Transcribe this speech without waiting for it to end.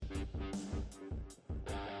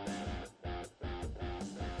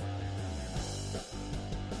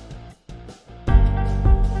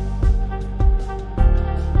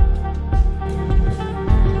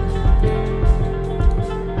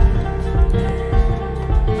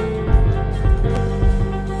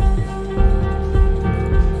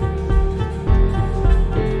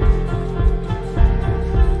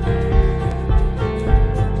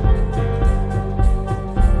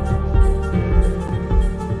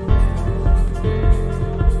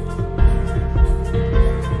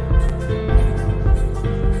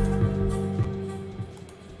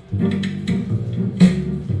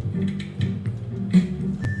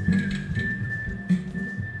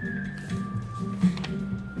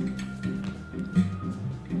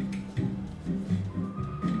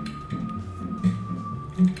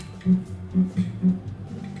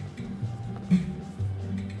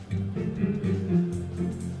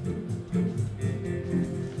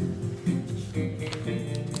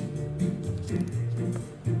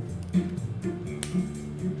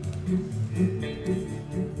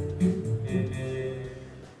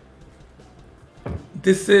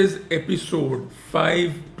This is episode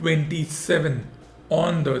 527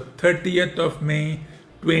 on the 30th of May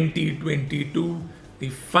 2022, the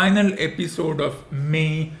final episode of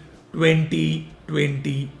May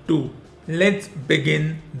 2022. Let's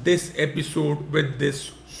begin this episode with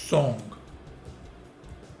this song.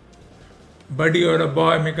 Buddy, you're a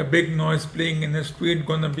boy, make a big noise playing in the street,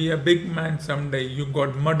 gonna be a big man someday. You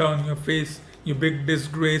got mud on your face, you big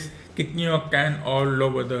disgrace, kicking your can all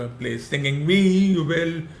over the place, singing, we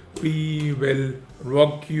will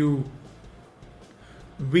rock you.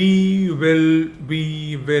 We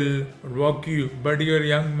will rock you. Buddy, you're a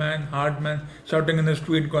young man, hard man, shouting in the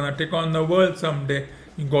street, gonna take on the world someday.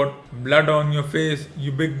 You got blood on your face,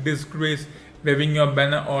 you big disgrace, waving your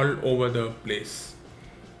banner all over the place.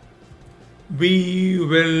 We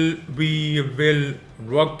will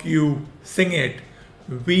rock you. Sing it.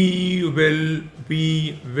 We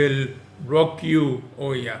will rock you.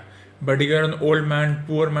 Oh yeah. But you're an old man,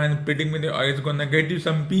 poor man, pleading with your eyes, gonna get you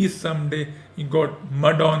some peace someday. You got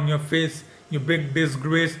mud on your face, you big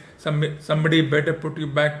disgrace. Somebody better put you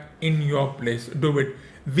back in your place. Do it.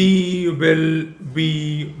 We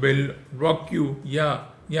will rock you. Yeah,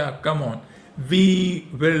 come on. We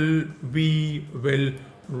will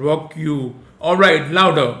rock you. Alright,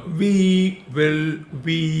 louder. We will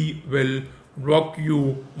rock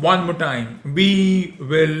you. One more time. We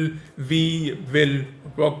will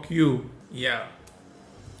rock you. Yeah.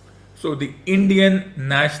 So the Indian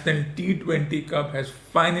National T20 Cup has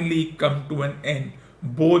finally come to an end.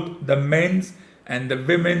 Both the men's and the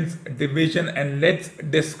women's division, and let's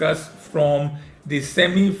discuss from the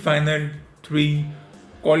semi-final 3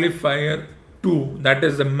 qualifier 2. That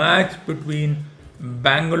is the match between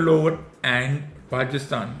Bangalore and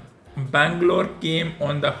Rajasthan. Bangalore came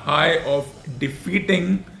on the high of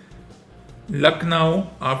defeating Lucknow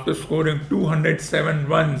after scoring 207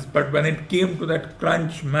 runs, but when it came to that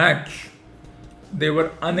crunch match, they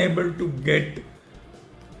were unable to get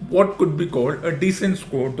what could be called a decent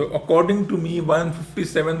score. According to me,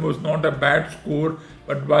 157 was not a bad score,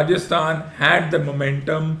 but Rajasthan had the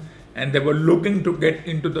momentum and they were looking to get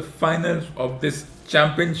into the finals of this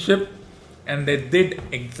championship. And they did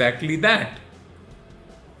exactly that,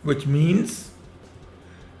 which means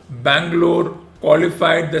Bangalore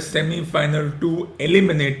qualified the semi-final 2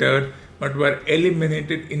 eliminator, but were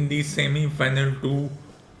eliminated in the semi-final 2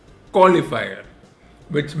 qualifier,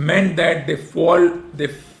 which meant that they fell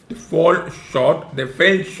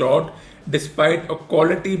short despite a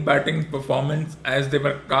quality batting performance, as they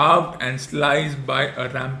were carved and sliced by a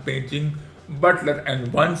rampaging Butler.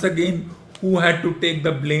 And once again, who had to take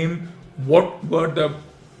the blame? What were the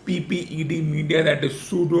PPED media, that is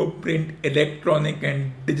pseudo print, electronic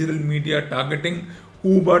and digital media targeting?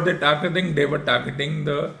 Who were they targeting? They were targeting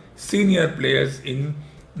the senior players in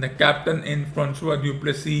the captain in Francois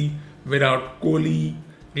Duplessis, Virat Kohli,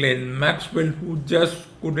 Glenn Maxwell, who just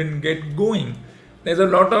couldn't get going. There's a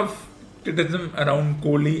lot of criticism around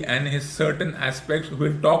Kohli and his certain aspects.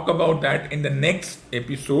 We'll talk about that in the next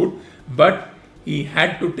episode, but he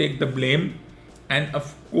had to take the blame. And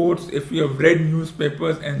of course, if you have read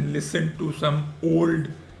newspapers and listened to some old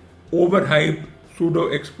overhyped pseudo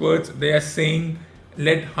experts, they are saying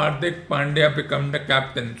let Hardik Pandya become the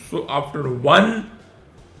captain. So after one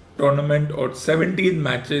tournament or 17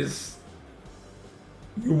 matches,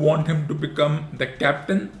 you want him to become the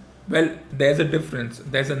captain? Well, there's a difference.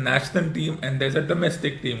 There's a national team and there's a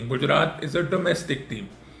domestic team. Gujarat is a domestic team.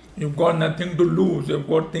 You've got nothing to lose. You've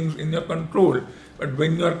got things in your control. But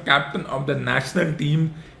when you're captain of the national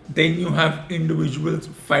team, then you have individuals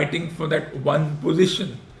fighting for that one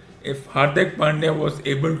position. If Hardik Pandya was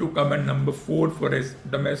able to come at number 4 for his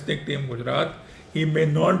domestic team Gujarat, he may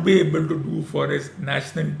not be able to do for his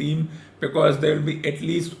national team, because there will be at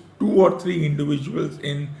least 2 or 3 individuals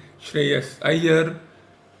in Shreyas Iyer,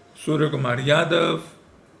 Surya Kumar Yadav,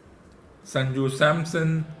 Sanju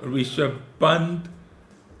Samson, Rishabh Pant,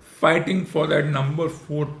 fighting for that number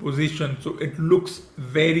 4 position. So it looks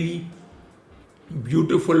very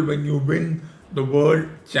beautiful when you win the world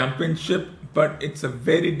championship, but it's a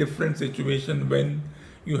very different situation when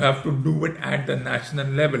you have to do it at the national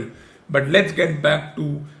level. But let's get back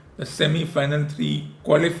to the semi-final 3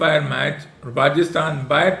 qualifier match. Rajasthan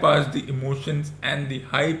bypassed the emotions and the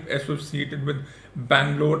hype associated with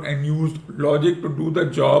Bangalore and used logic to do the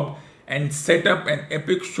job and set up an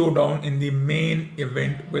epic showdown in the main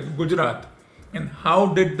event with Gujarat. And how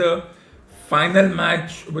did the final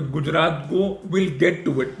match with Gujarat go? We'll get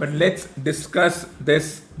to it, but let's discuss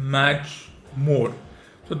this match more.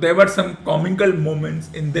 So there were some comical moments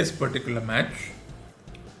in this particular match.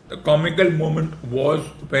 The comical moment was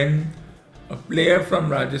when a player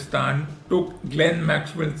from Rajasthan took Glenn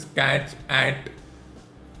Maxwell's catch at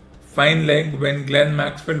fine leg when Glenn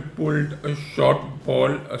Maxwell pulled a short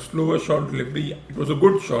ball, a slower shot delivery. It was a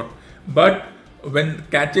good shot, but when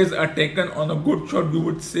catches are taken on a good shot, you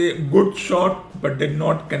would say good shot, but did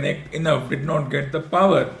not connect enough, did not get the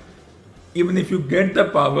power. Even if you get the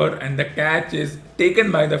power and the catch is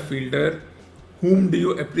taken by the fielder, whom do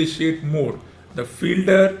you appreciate more? The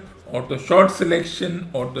fielder or the shot selection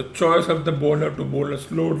or the choice of the bowler to bowl a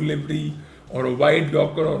slow delivery or a wide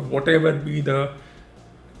yorker or whatever be the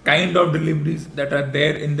kind of deliveries that are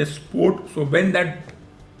there in the sport. So when that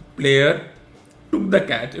player took the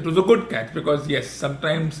catch, it was a good catch because yes,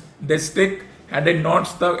 sometimes they stick. Had it not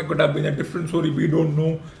stuck, it could have been a different story. We don't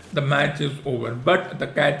know. The match is over. But the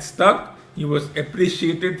catch stuck. He was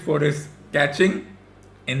appreciated for his catching.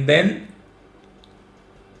 And then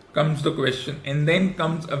comes the question. And then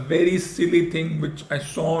comes a very silly thing which I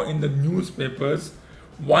saw in the newspapers.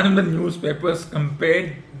 One of the newspapers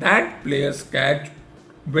compared that player's catch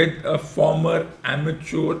with a former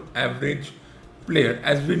amateur average player.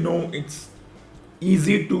 As we know, it's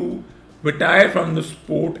easy to retire from the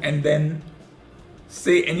sport and then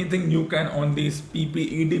say anything you can on these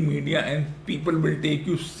PPED media and people will take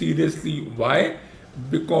you seriously. Why?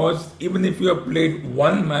 Because even if you have played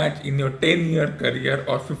one match in your 10-year career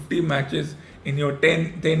or 50 matches in your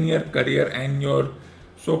 10-year career and your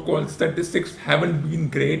so-called statistics haven't been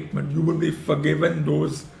great, but you will be forgiven.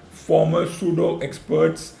 Those former pseudo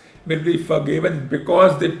experts will be forgiven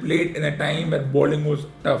because they played in a time when bowling was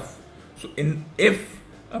tough. So if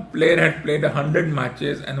a player had played 100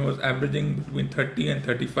 matches and was averaging between 30 and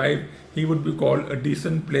 35, he would be called a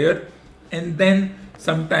decent player. And then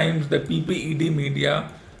sometimes the PPED media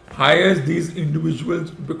hires these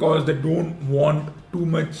individuals because they don't want too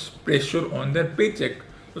much pressure on their paycheck.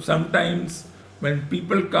 So sometimes when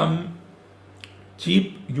people come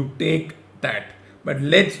cheap, you take that. But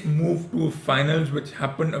let's move to finals which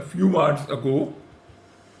happened a few hours ago.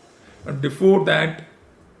 But before that,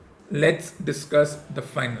 let's discuss the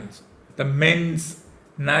finals. The men's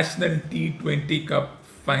National T20 Cup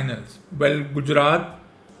finals. Well, Gujarat,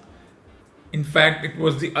 in fact, it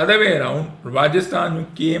was the other way around. Rajasthan, who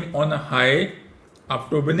came on a high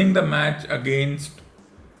after winning the match against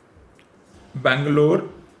Bangalore,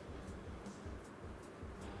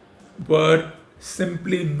 were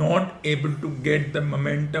simply not able to get the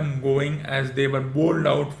momentum going as they were bowled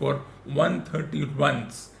out for 130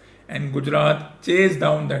 runs. And Gujarat chased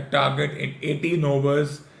down that target in 18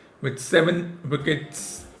 overs with 7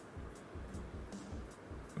 wickets,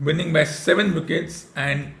 winning by 7 wickets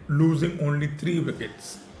and losing only 3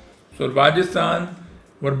 wickets. So Rajasthan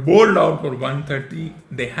were bowled out for 130.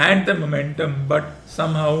 They had the momentum, but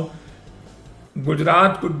somehow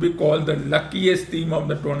Gujarat could be called the luckiest team of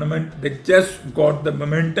the tournament. They just got the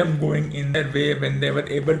momentum going in their way when they were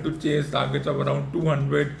able to chase targets of around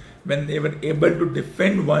 200, when they were able to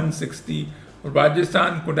defend 160.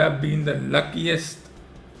 Rajasthan could have been the luckiest.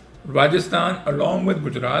 Rajasthan along with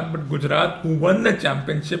Gujarat, but Gujarat, who won the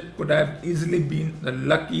championship, could have easily been the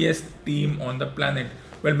luckiest team on the planet.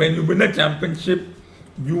 Well, when you win a championship,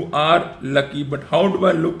 you are lucky. But how do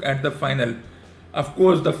I look at the final? Of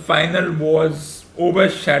course, the final was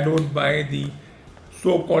overshadowed by the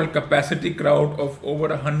so-called capacity crowd of over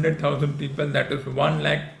 100,000 people. That is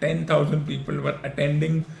 110,000 people were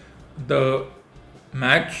attending the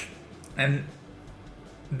match, and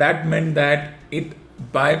that meant that it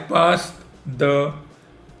bypassed the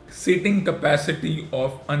seating capacity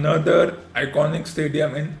of another iconic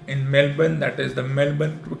stadium in Melbourne, that is the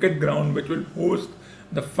Melbourne Cricket Ground, which will host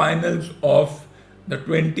the finals of the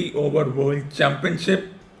 20 over World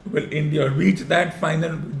Championship. Will India reach that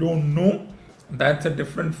final? We don't know. That's a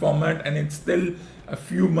different format and it's still a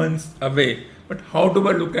few months away. But how do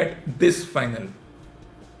I look at this final?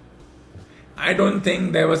 I don't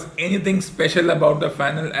think there was anything special about the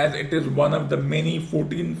final as it is one of the many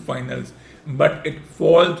 14 finals, but it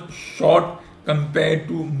falls short compared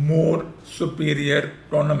to more superior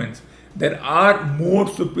tournaments. There are more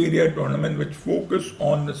superior tournaments which focus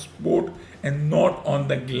on the sport and not on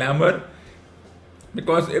the glamour,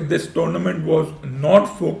 because if this tournament was not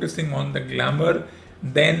focusing on the glamour,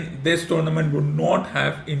 then this tournament would not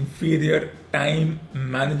have inferior time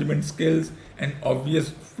management skills and obvious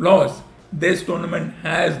flaws. This tournament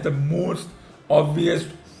has the most obvious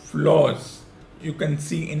flaws you can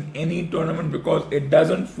see in any tournament because it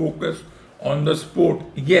doesn't focus on the sport.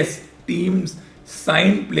 Yes, teams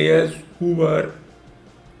sign players who were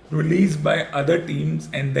released by other teams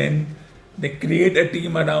and then they create a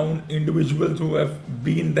team around individuals who have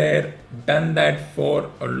been there, done that for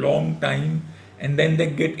a long time, and then they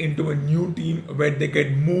get into a new team where they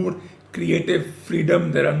get more creative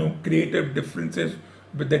freedom. There are no creative differences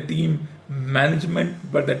with the team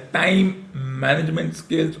management, but the time management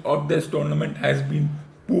skills of this tournament has been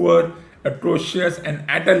poor, atrocious, and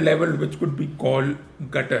at a level which could be called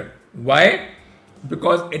gutter. Why?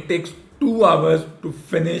 Because it takes 2 hours to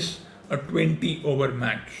finish a 20 over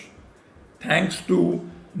match. Thanks to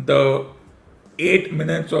the 8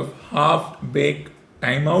 minutes of half baked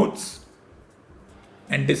timeouts,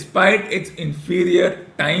 and despite its inferior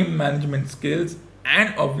time management skills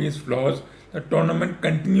and obvious flaws, the tournament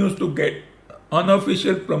continues to get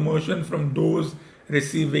unofficial promotion from those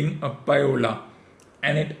receiving a payola.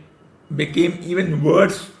 And it became even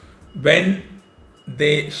worse when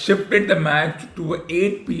they shifted the match to a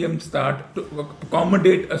 8 p.m. start to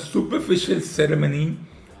accommodate a superficial ceremony,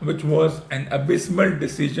 which was an abysmal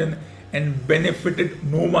decision and benefited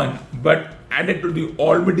no one but added to the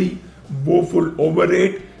already woeful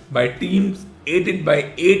overrate by teams aided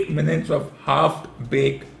by 8 minutes of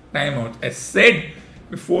half-baked timeouts. As said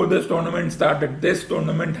before this tournament started, this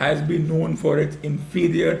tournament has been known for its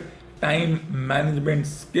inferior time management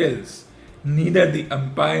skills. Neither the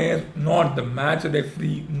umpires, nor the match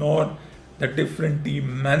referee, nor the different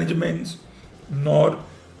team managements, nor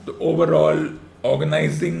the overall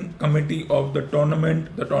organizing committee of the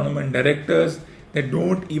tournament directors, they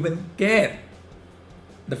don't even care.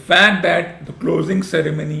 The fact that the closing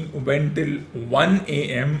ceremony went till 1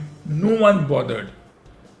 a.m., no one bothered.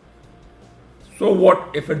 So what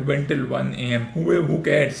if it went till 1 a.m.? Who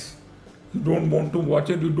cares? You don't want to watch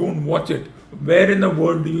it, you don't watch it. Where in the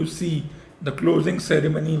world do you see the closing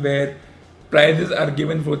ceremony where prizes are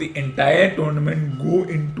given for the entire tournament go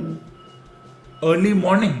into early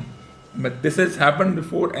morning? But this has happened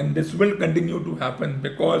before, and this will continue to happen,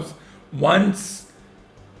 because once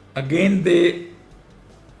again they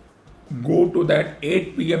go to that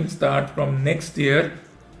 8 p.m. start from next year,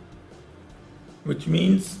 which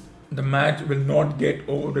means the match will not get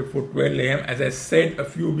over before 12 a.m. as I said a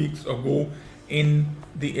few weeks ago in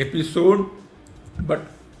the episode. But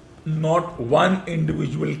not one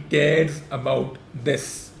individual cares about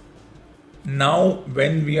this. Now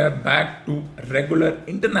when we are back to regular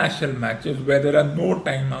international matches where there are no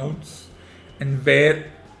timeouts and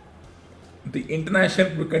where the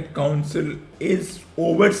International Cricket Council is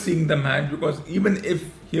overseeing the match, because even if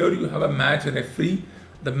here you have a match referee,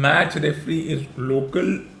 the match referee is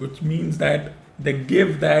local, which means that they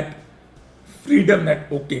give that freedom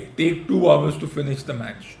that okay, take 2 hours to finish the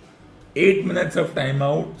match. 8 minutes of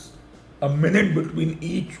timeouts, a minute between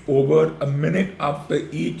each over, a minute after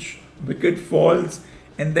each wicket falls,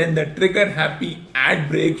 and then the trigger happy ad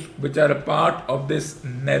breaks, which are a part of this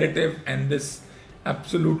narrative and this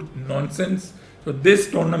absolute nonsense. So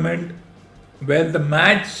this tournament, where the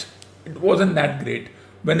match, it wasn't that great.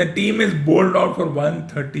 When the team is bowled out for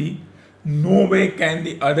 130, no way can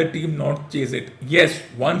the other team not chase it. Yes,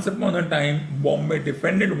 once upon a time, Bombay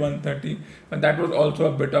defended 130, but that was also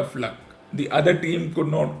a bit of luck. The other team could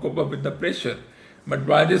not cope up with the pressure. But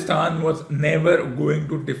Rajasthan was never going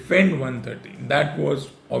to defend 130. That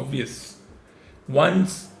was obvious.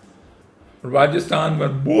 Once Rajasthan were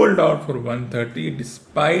bowled out for 130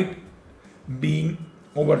 despite being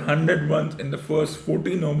over 100 runs in the first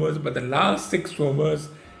 14 overs, but the last 6 overs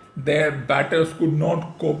their batters could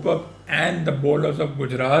not cope up, and the bowlers of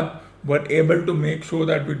Gujarat were able to make sure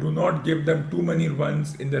that we do not give them too many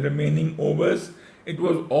runs in the remaining overs. It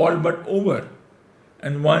was all but over.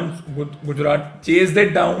 And once Gujarat chased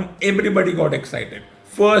it down, everybody got excited.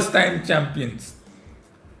 First time champions.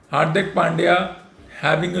 Hardik Pandya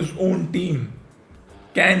having his own team.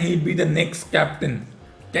 Can he be the next captain?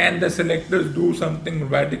 Can the selectors do something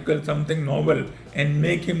radical, something novel, and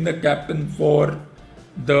make him the captain for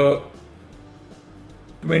the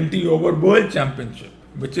 20 over World Championship,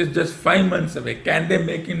 which is just 5 months away? Can they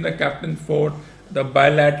make him the captain for the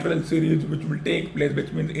bilateral series which will take place,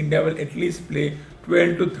 which means India will at least play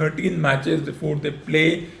 12 to 13 matches before they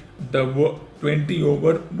play the 20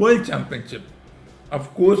 over World Championship?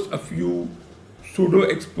 Of course, a few pseudo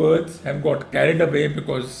experts have got carried away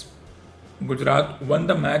because Gujarat won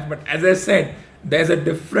the match, but as I said, there's a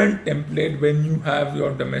different template when you have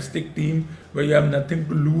your domestic team where you have nothing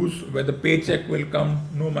to lose, where the paycheck will come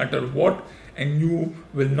no matter what, and you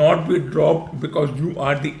will not be dropped because you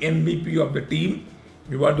are the MVP of the team,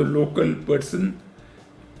 you are the local person.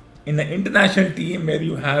 In an international team where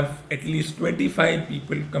you have at least 25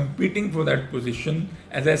 people competing for that position,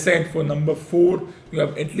 as I said, for number 4, you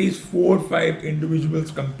have at least 4 or 5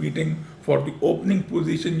 individuals competing. For the opening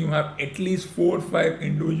position, you have at least 4 or 5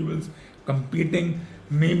 individuals competing.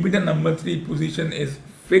 Maybe the number 3 position is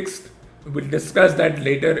fixed we'll discuss that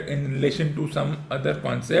later in relation to some other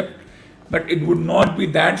concept, but it would not be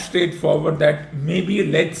that straightforward that maybe,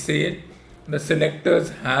 let's say, the selectors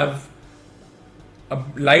have a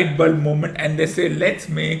light bulb moment and they say, let's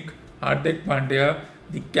make Hardik Pandya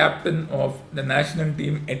the captain of the national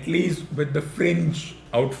team, at least with the fringe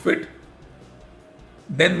outfit.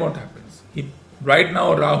 Then what happens? Right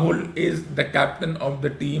now, Rahul is the captain of the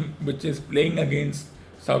team which is playing against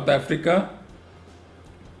South Africa,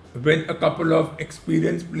 with a couple of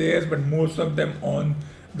experienced players, but most of them on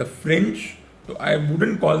the fringe. So I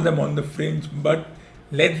wouldn't call them on the fringe, but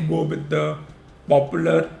let's go with the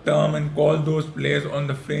popular term and call those players on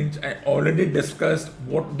the fringe. I already discussed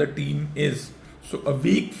what the team is. So a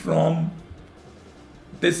week from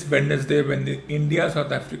this Wednesday, when the India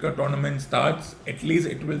South Africa tournament starts, at least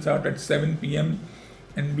it will start at 7 p.m.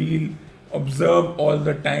 and we'll observe all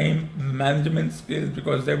the time management skills,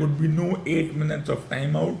 because there would be no 8 minutes of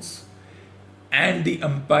timeouts, and the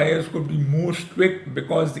umpires could be more strict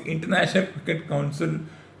because the International Cricket Council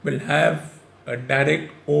will have a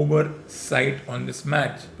direct oversight on this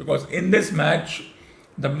match, because in this match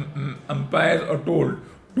the umpires are told,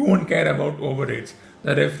 don't care about over rates.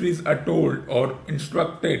 The referees are told or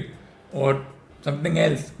instructed or something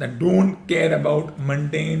else that don't care about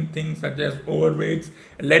mundane things such as overweights.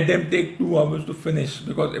 Let them take 2 hours to finish,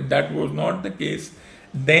 because if that was not the case,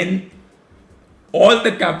 then all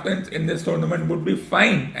the captains in this tournament would be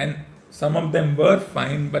fined, and some of them were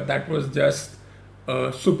fined, but that was just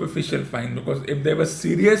a superficial fine, because if they were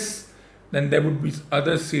serious, then there would be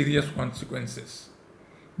other serious consequences.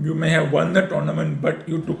 You may have won the tournament, but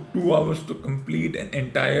you took 2 hours to complete an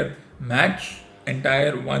entire match,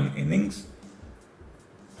 entire one innings,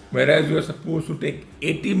 whereas you are supposed to take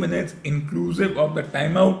 80 minutes inclusive of the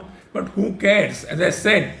timeout. But who cares? As I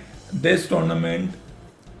said, this tournament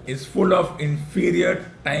is full of inferior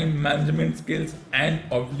time management skills and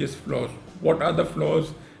obvious flaws. What are the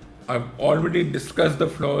flaws? I've already discussed the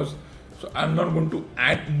flaws, so I'm not going to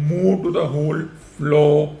add more to the whole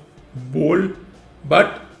flaw bowl.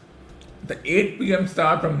 But the 8 p.m.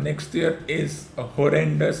 start from next year is a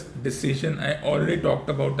horrendous decision. I already talked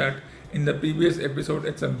about that in the previous episode.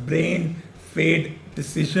 It's a brain fade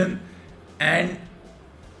decision, and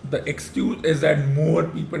the excuse is that more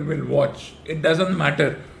people will watch. It doesn't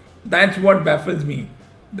matter. That's what baffles me.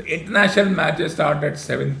 The international matches start at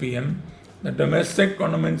 7 p.m. The domestic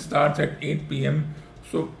tournament starts at 8 p.m.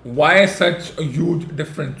 So why such a huge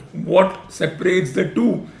difference? What separates the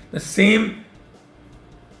two? The same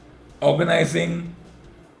organizing,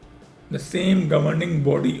 the same governing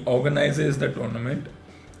body organizes the tournament.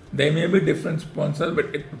 There may be different sponsors,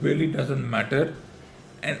 but it really doesn't matter.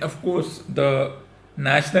 And of course, the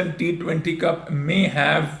National T20 Cup may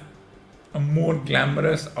have a more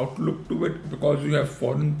glamorous outlook to it, because you have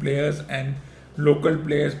foreign players and local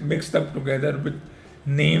players mixed up together with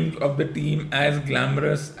names of the team as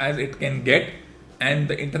glamorous as it can get. And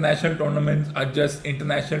the international tournaments are just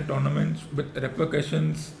international tournaments with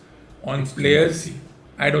repercussions on players.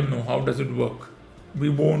 I don't know how does it work. We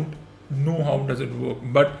won't know how does it work.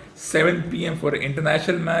 But 7 p.m. for an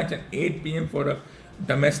international match and 8 p.m. for a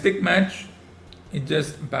domestic match, it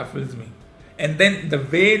just baffles me. And then the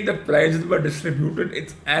way the prizes were distributed,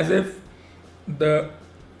 it's as if the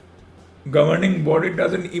governing body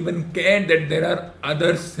doesn't even care that there are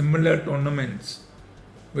other similar tournaments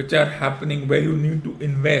which are happening where you need to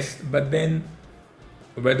invest. But then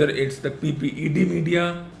whether it's the PPED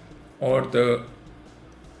media or the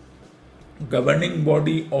governing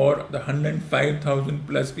body or the 105,000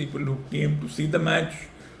 plus people who came to see the match,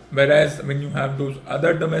 whereas when you have those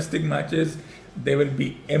other domestic matches, they will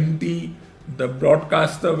be empty. The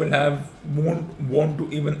broadcaster won't want to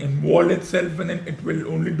even involve itself in it. It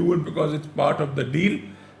will only do it because it's part of the deal.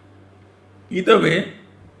 Either way,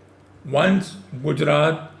 once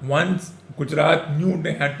Gujarat knew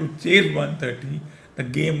they had to chase 130, the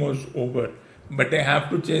game was over. But they have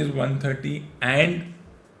to chase 130 and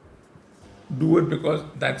do it because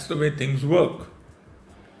that's the way things work.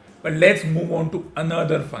 But let's move on to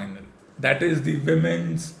another final. That is the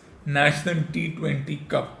Women's National T20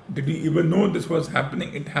 Cup. Did you even know this was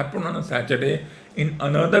happening? It happened on a Saturday in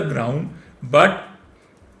another ground, but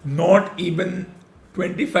not even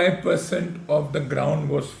 25% of the ground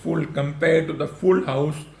was full compared to the full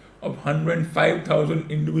house of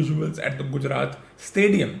 105,000 individuals at the Gujarat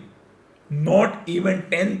Stadium. Not even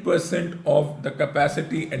 10% of the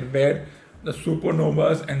capacity at where the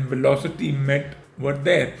Supernovas and Velocity met were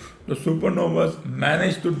there. The Supernovas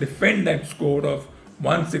managed to defend that score of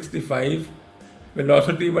 165.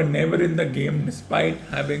 Velocity were never in the game despite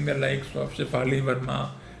having the likes of Shefali Verma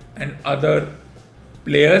and other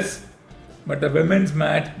players. But the women's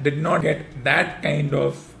match did not get that kind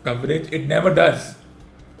of coverage. It never does.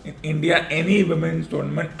 In India, any women's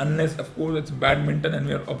tournament, unless of course it's badminton and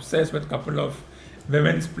we are obsessed with a couple of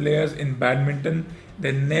women's players in badminton,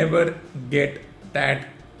 they never get that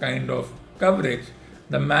kind of coverage.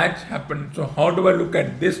 The match happened. So how do I look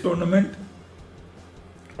at this tournament?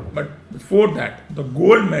 But before that, the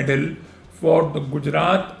gold medal for the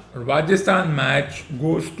Gujarat Rajasthan match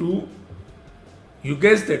goes to, you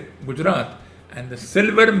guessed it, Gujarat. And the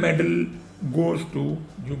silver medal goes to,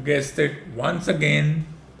 you guessed it, once again,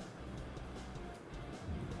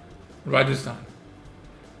 Rajasthan.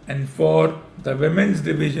 And for the women's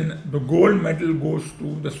division, the gold medal goes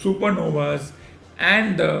to the Supernovas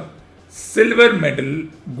and the silver medal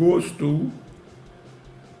goes to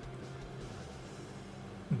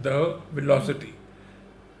the Velocity.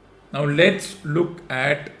 Now let's look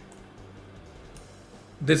at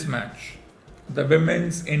this match. The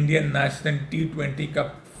Women's Indian National T20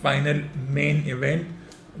 Cup final main event,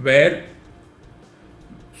 where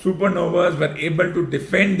Supernovas were able to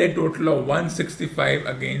defend their total of 165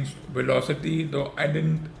 against Velocity, though I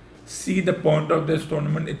didn't see the point of this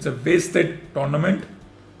tournament. It's a wasted tournament.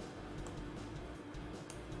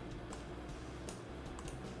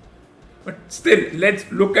 But still, let's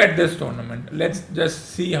look at this tournament. Let's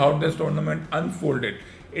just see how this tournament unfolded.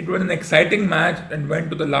 It was an exciting match and went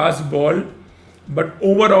to the last ball, but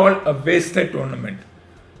overall a wasted tournament.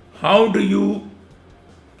 How do you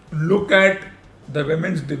look at the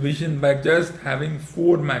women's division by just having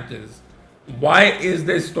 4 matches? Why is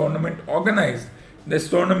this tournament organized? This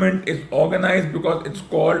tournament is organized because it's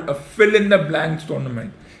called a fill in the blanks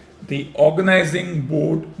tournament. The organizing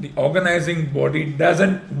board, the organizing body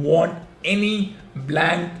doesn't want any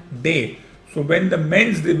blank day. So when the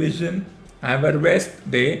men's division have a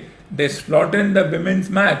rest day, they slot in the women's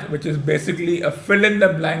match, which is basically a fill in the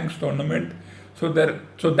blanks tournament, so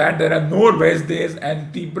that there are no rest days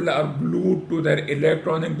and people are glued to their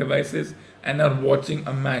electronic devices and are watching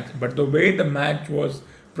a match. But the way the match was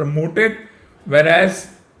promoted, whereas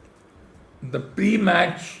the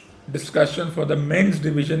pre-match discussion for the men's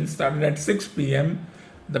division started at 6 p.m.,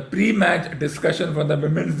 the pre-match discussion for the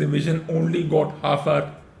women's division only got half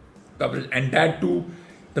hour coverage, and that too,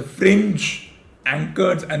 the fringe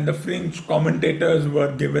anchors and the fringe commentators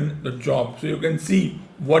were given the job. So you can see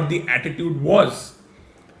what the attitude was.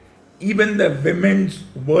 Even the Women's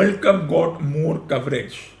World Cup got more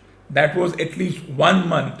coverage. That was at least 1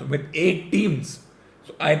 month with 8 teams.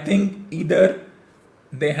 So I think either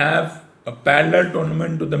they have a parallel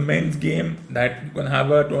tournament to the men's game, that you can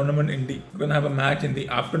have a tournament you can have a match in the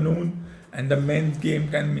afternoon and the men's game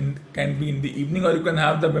can be in the evening, or you can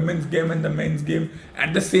have the women's game and the men's game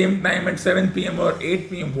at the same time at 7 p.m. or 8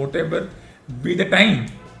 p.m., whatever be the time.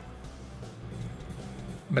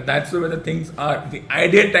 But that's the way the things are. The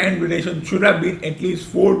ideal time duration should have been at least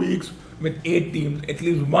 4 weeks with 8 teams. At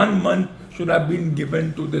least 1 month should have been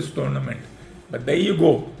given to this tournament. But there you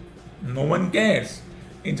go. No one cares.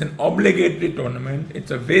 It's an obligatory tournament.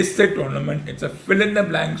 It's a wasted tournament. It's a fill in the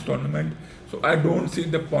blanks tournament. So I don't see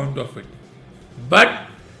the point of it. But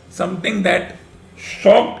something that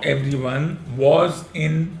shocked everyone was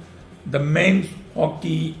in the men's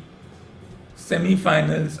hockey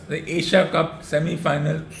semi-finals, the Asia Cup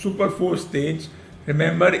semi-final Super 4 stage.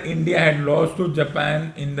 Remember, India had lost to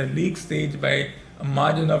Japan in the league stage by a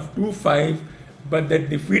margin of 2-5, but they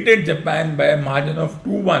defeated Japan by a margin of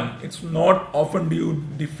 2-1. It's not often do you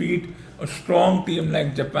defeat a strong team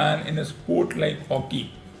like Japan in a sport like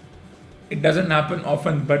hockey. It doesn't happen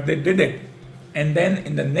often, but they did it. And then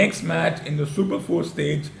in the next match in the Super 4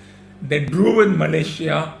 stage, they drew with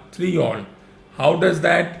Malaysia 3-all. How does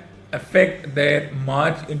that affect their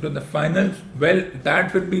march into the finals? Well,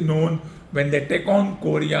 that will be known when they take on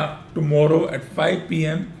Korea tomorrow at 5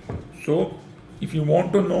 p.m. So, if you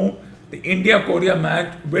want to know, the India-Korea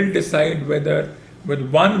match will decide whether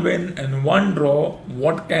with 1 win and 1 draw,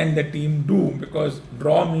 what can the team do? Because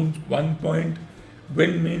draw means 1 point,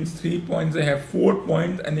 win means 3 points, they have 4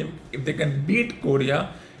 points, and if they can beat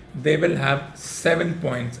Korea, they will have 7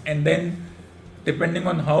 points. And then, depending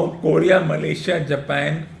on how Korea, Malaysia,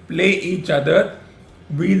 Japan play each other,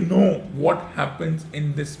 we'll know what happens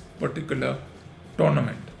in this particular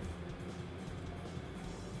tournament.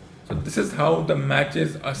 So this is how the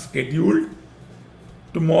matches are scheduled.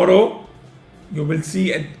 Tomorrow, you will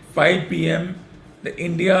see at 5 p.m. the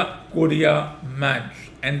India-Korea match,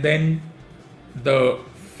 and then the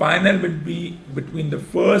final will be between the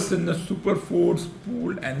first in the Super 4's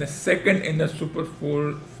pool and the second in the Super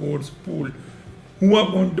 4's pool. Who are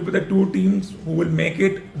going to be the 2 teams who will make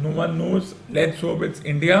it? No one knows. Let's hope it's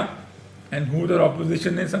India. And who their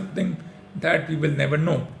opposition is, something that we will never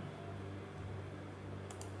know.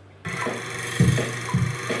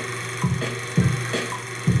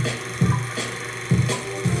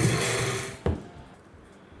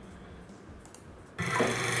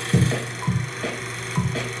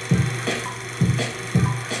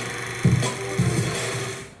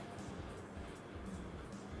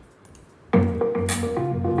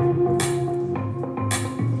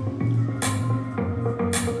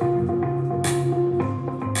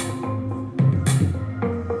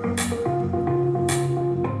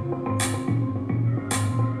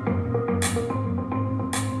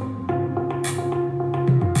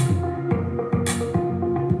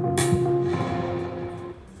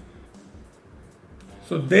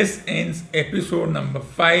 So this ends episode number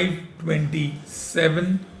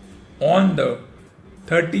 527 on the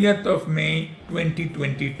 30th of May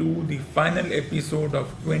 2022, the final episode of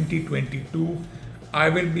 2022. I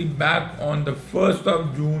will be back on the 1st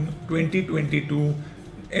of June 2022,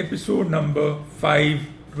 episode number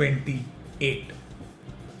 528.